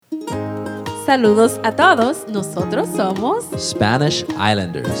Saludos a todos, nosotros somos Spanish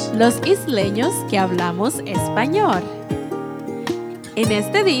Islanders. los isleños que hablamos español. En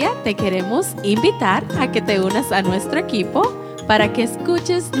este día te queremos invitar a que te unas a nuestro equipo para que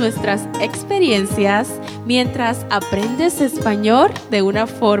escuches nuestras experiencias mientras aprendes español de una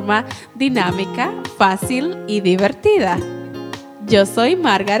forma dinámica, fácil y divertida. Yo soy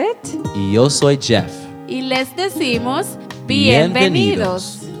Margaret Y yo soy Jeff. y les decimos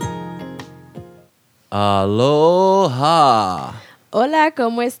bienvenidos. Aloha. Hola,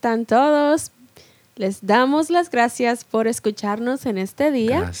 ¿cómo están todos? Les damos las gracias por escucharnos en este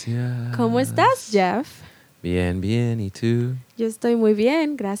día. Gracias. ¿Cómo estás, Jeff? Bien, bien. ¿Y tú? Yo estoy muy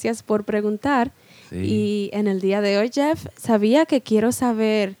bien, gracias por preguntar. Sí. Y en el día de hoy, Jeff, sabía que quiero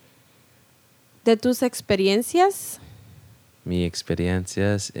saber de tus experiencias. ¿Mi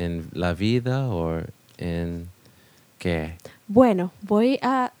experiencias en la vida o en qué? Bueno, voy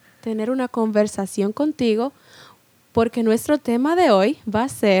a tener una conversación contigo porque nuestro tema de hoy va a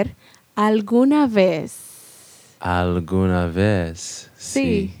ser ¿alguna vez? ¿Alguna vez?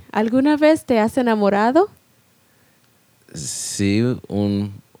 Sí. ¿Alguna vez te has enamorado? Sí,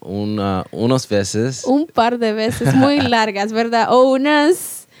 unas veces. Un par de veces, muy largas, ¿verdad? O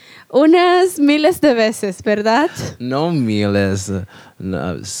unas miles de veces, ¿verdad? No miles.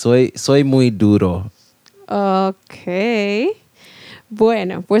 No, soy muy duro. Ok.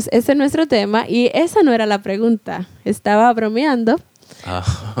 Bueno, pues ese es nuestro tema y esa no era la pregunta. Estaba bromeando,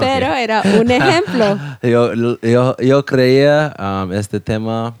 pero era un ejemplo. Yo creía este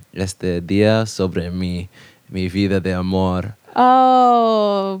tema, este día sobre mi vida de amor.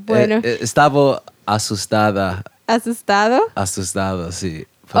 Oh, bueno. Estaba asustada, ¿Asustado? sí.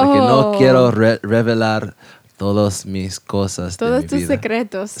 Porque no quiero revelar todas mis cosas de Todos mi tus vida.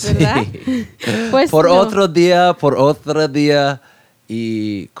 secretos, ¿verdad? Sí. Pues por no. otro día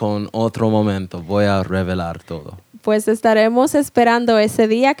y con otro momento voy a revelar todo. Pues estaremos esperando ese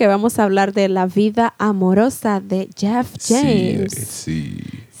día que vamos a hablar de la vida amorosa de Jeff James.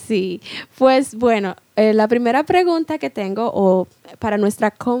 Sí, pues bueno, la primera pregunta que tengo para nuestra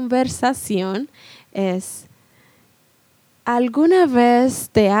conversación es, ¿alguna vez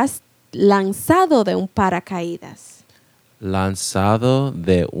te has lanzado de un paracaídas? Lanzado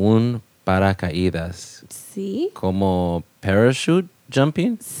de un paracaídas. Sí. Como parachute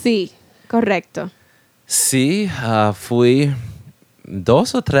jumping. Sí, correcto. Sí, fui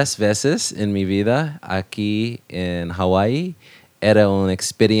 2 o 3 veces en mi vida aquí en Hawái. Era una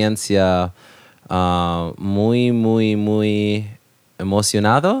experiencia muy, muy, muy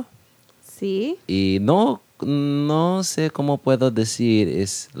emocionado. Sí. Y no sé cómo puedo decir.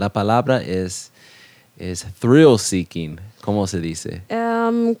 La palabra es thrill seeking. ¿Cómo se dice?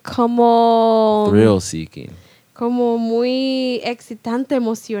 Thrill seeking. Como muy excitante,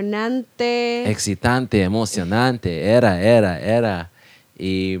 emocionante. Excitante, emocionante. Era.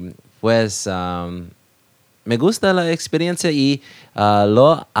 Y pues me gusta la experiencia y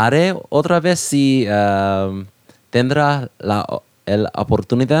lo haré otra vez si tendrá la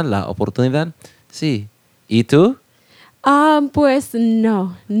oportunidad. Sí. ¿Y tú? Pues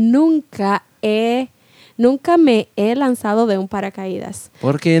no, nunca me he lanzado de un paracaídas.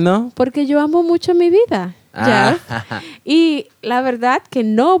 ¿Por qué no? Porque yo amo mucho mi vida, Jeff. Ah. Y la verdad que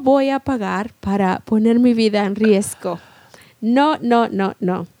no voy a pagar para poner mi vida en riesgo. No.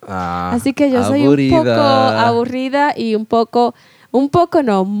 Así que yo soy un poco aburrida y un poco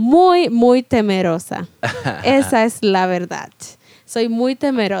no, muy, muy temerosa. Esa es la verdad. Soy muy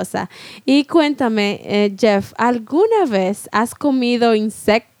temerosa. Y cuéntame, Jeff, ¿alguna vez has comido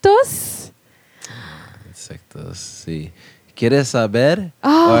insectos? Insectos, sí. ¿Quieres saber?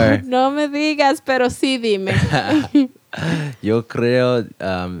 No me digas, pero sí dime. Yo creo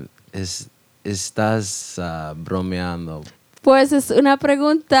estás bromeando. Pues es una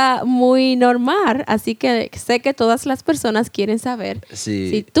pregunta muy normal, así que sé que todas las personas quieren saber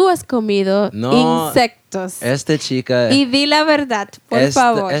si tú has comido insectos. Esta chica Y di la verdad, por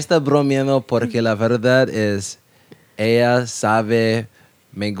favor. está bromeando porque la verdad es, ella sabe,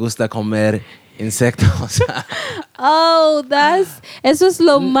 me gusta comer insectos. Eso es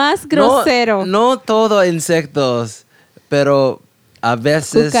lo más grosero. No todo insectos, pero a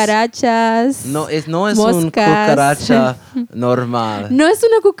veces... Cucarachas. No es moscas. una cucaracha normal. ¿No es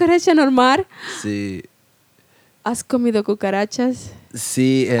una cucaracha normal? Sí. ¿Has comido cucarachas?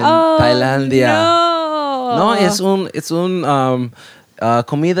 Sí, en Tailandia. No, es un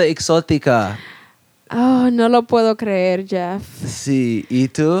comida exótica. No lo puedo creer, Jeff. Sí, ¿y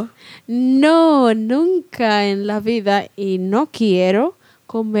tú? No, nunca en la vida y no quiero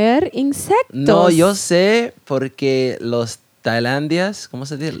comer insectos. No, yo sé porque los tailandias, ¿cómo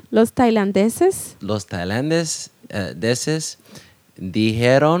se dice? Los tailandeses. Los tailandeses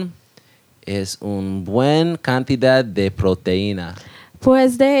dijeron es una buena cantidad de proteína.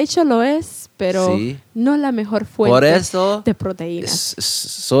 Pues de hecho lo es, pero Sí. no la mejor fuente Por eso de proteínas.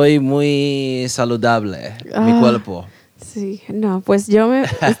 soy muy saludable, mi cuerpo. Sí, no, pues yo me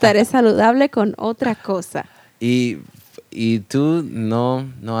estaré saludable con otra cosa. ¿Y tú no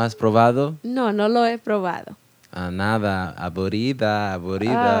has probado? No lo he probado. Nada, aburrida.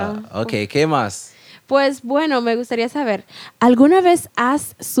 Ok, ¿qué más? Pues bueno, me gustaría saber, ¿alguna vez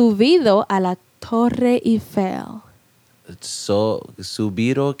has subido a la Torre Eiffel?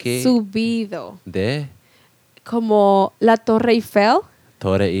 ¿Subido qué? Subido. ¿De? Como la Torre Eiffel.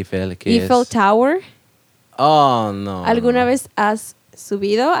 Torre Eiffel, ¿qué es? Eiffel Tower. Oh, no. ¿Alguna vez has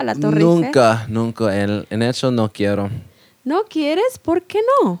subido a la Torre Eiffel? Nunca. En hecho no quiero. ¿No quieres? ¿Por qué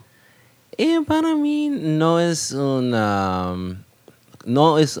no? Para mí no es una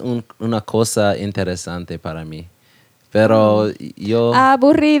cosa interesante para mí. Pero yo...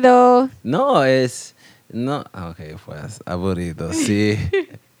 Aburrido. No, ok, pues, aburrido, sí.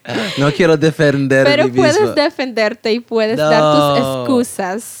 No quiero defender Pero mi mismo. puedes defenderte y puedes dar tus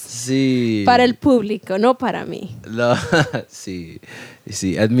excusas. Sí. Para el público, no para mí. No, sí,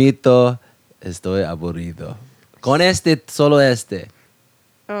 admito, estoy aburrido. Con solo este.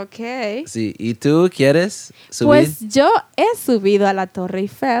 Ok. Sí, ¿y tú quieres subir? Pues yo he subido a la Torre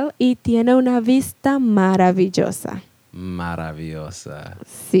Eiffel y tiene una vista maravillosa. Maravillosa.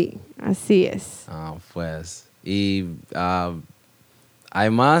 Sí, así es. Pues, ¿y hay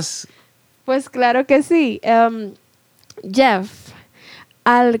más? Pues claro que sí. Jeff,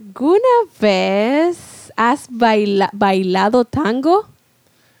 ¿alguna vez has bailado tango?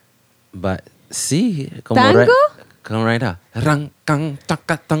 Sí. ¿Tango? Como right. Rang, kang,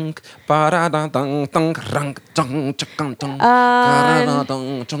 taka, tang, parada, tang, tang, rang, chang, chakang, tang, parada,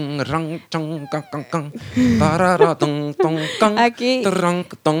 tang, chang, rang, chang, kang, kang, parada, tang, tang, kang, Aquí. rang,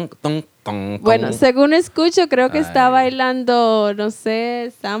 tang, tang, tang. Bueno, según escucho, creo que está bailando, no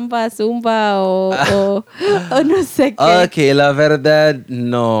sé, samba, zumba o no sé qué. Ok, la verdad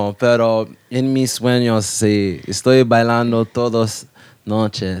no, pero en mis sueños sí, estoy bailando todas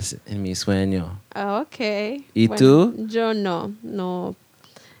noches en mi sueño. Ok. ¿Y bueno, tú? Yo no.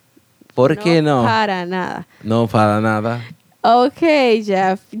 ¿Por qué no? Para nada. No para nada. Ok,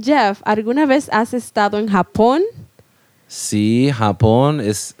 Jeff, ¿alguna vez has estado en Japón? Sí, Japón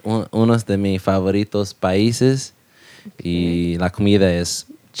es uno de mis favoritos países y la comida es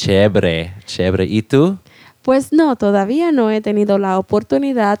chévere. ¿Y tú? Pues no, todavía no he tenido la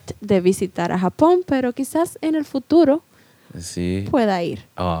oportunidad de visitar a Japón, pero quizás en el futuro Sí. pueda ir.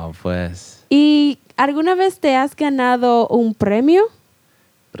 Oh, pues. ¿Y alguna vez te has ganado un premio?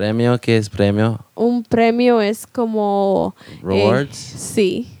 ¿Premio? ¿Qué es premio? Un premio es como... ¿Rewards?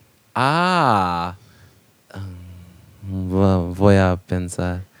 Sí. Voy a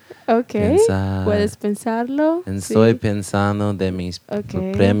pensar. Ok. ¿Puedes pensarlo? Estoy pensando de mis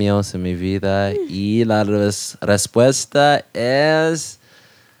premios en mi vida y la respuesta es...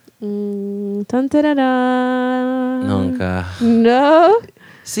 Tan, tararán. Nunca. No.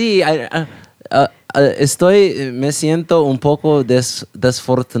 Sí, me siento un poco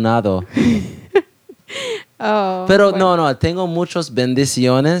desfortunado. Pero bueno. no, tengo muchas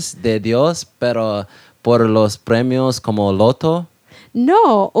bendiciones de Dios, pero por los premios como Loto.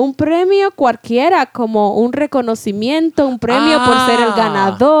 No, un premio cualquiera, como un reconocimiento, un premio por ser el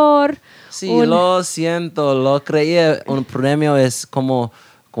ganador. Sí, lo siento, lo creí. Un premio es como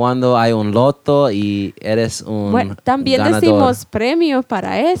cuando hay un loto y eres un Bueno, también ganador. decimos premio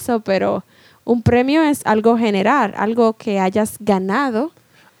para eso, pero un premio es algo general, algo que hayas ganado.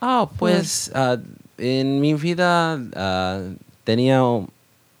 Pues en mi vida tenía,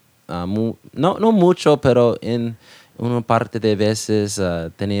 no mucho, pero en una parte de veces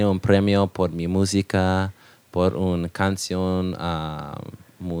tenía un premio por mi música, por una canción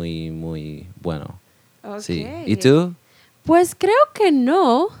muy, muy bueno. Okay. Sí. ¿Y tú? Pues creo que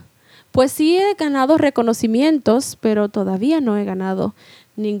no. Pues sí he ganado reconocimientos, pero todavía no he ganado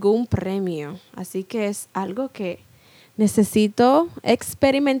ningún premio. Así que es algo que necesito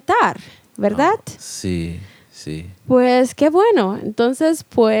experimentar, ¿verdad? Sí. Pues qué bueno. Entonces,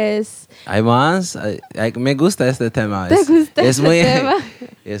 pues... ¿Hay más? Me gusta este tema. ¿Te gusta este tema?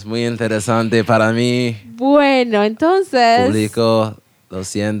 Es muy interesante para mí. Bueno, entonces... Público, lo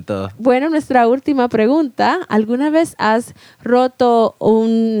siento. Bueno, nuestra última pregunta. ¿Alguna vez has roto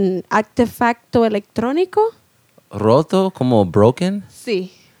un artefacto electrónico? ¿Roto? ¿Como broken?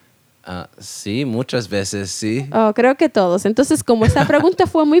 Sí. Sí, muchas veces, sí. Creo que todos. Entonces, como esta pregunta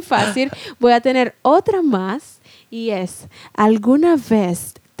fue muy fácil, voy a tener otra más Y es, ¿alguna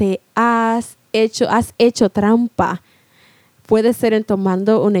vez has hecho trampa? Puede ser en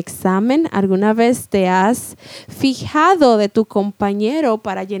tomando un examen. ¿Alguna vez te has fijado de tu compañero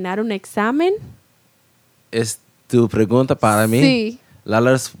para llenar un examen? ¿Es tu pregunta para mí? Sí. La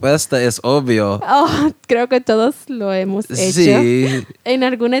respuesta es obvio. Creo que todos lo hemos hecho. Sí. En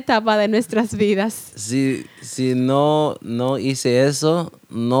alguna etapa de nuestras vidas. Si no hice eso,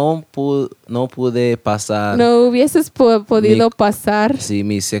 no pude pasar. No hubieses podido pasar. Sí,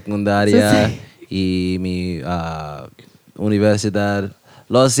 mi secundaria y mi universidad.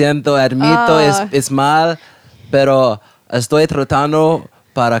 Lo siento, admito, es mal, pero estoy tratando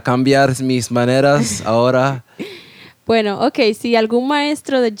para cambiar mis maneras ahora. Bueno, si algún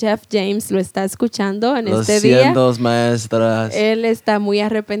maestro de Jeff James lo está escuchando en este día. Lo siento, maestras. Él está muy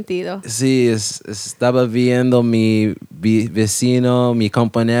arrepentido. Sí, estaba viendo mi vecino, mis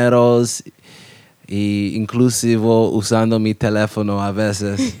compañeros, e inclusive usando mi teléfono a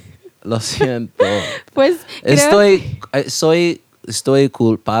veces. Lo siento. Pues estoy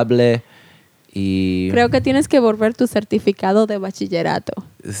culpable y... Creo que tienes que volver tu certificado de bachillerato.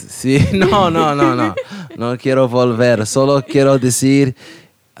 Sí, no. No quiero volver. Solo quiero decir,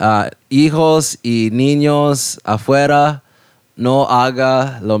 hijos y niños afuera, no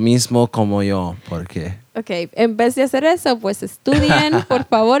haga lo mismo como yo. ¿Por qué? En vez de hacer eso, pues estudien, por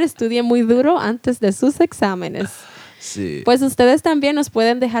favor, estudien muy duro antes de sus exámenes. Sí. Pues ustedes también nos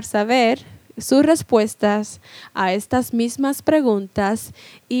pueden dejar saber sus respuestas a estas mismas preguntas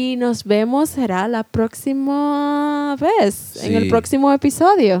y nos vemos, será la próxima vez, en el próximo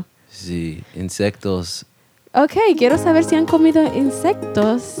episodio. Sí, insectos. Quiero saber si han comido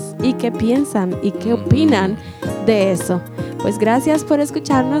insectos y qué piensan y qué opinan de eso. Pues gracias por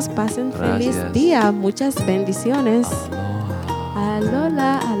escucharnos, pasen feliz día, muchas bendiciones.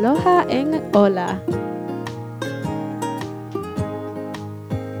 Aloha en hola.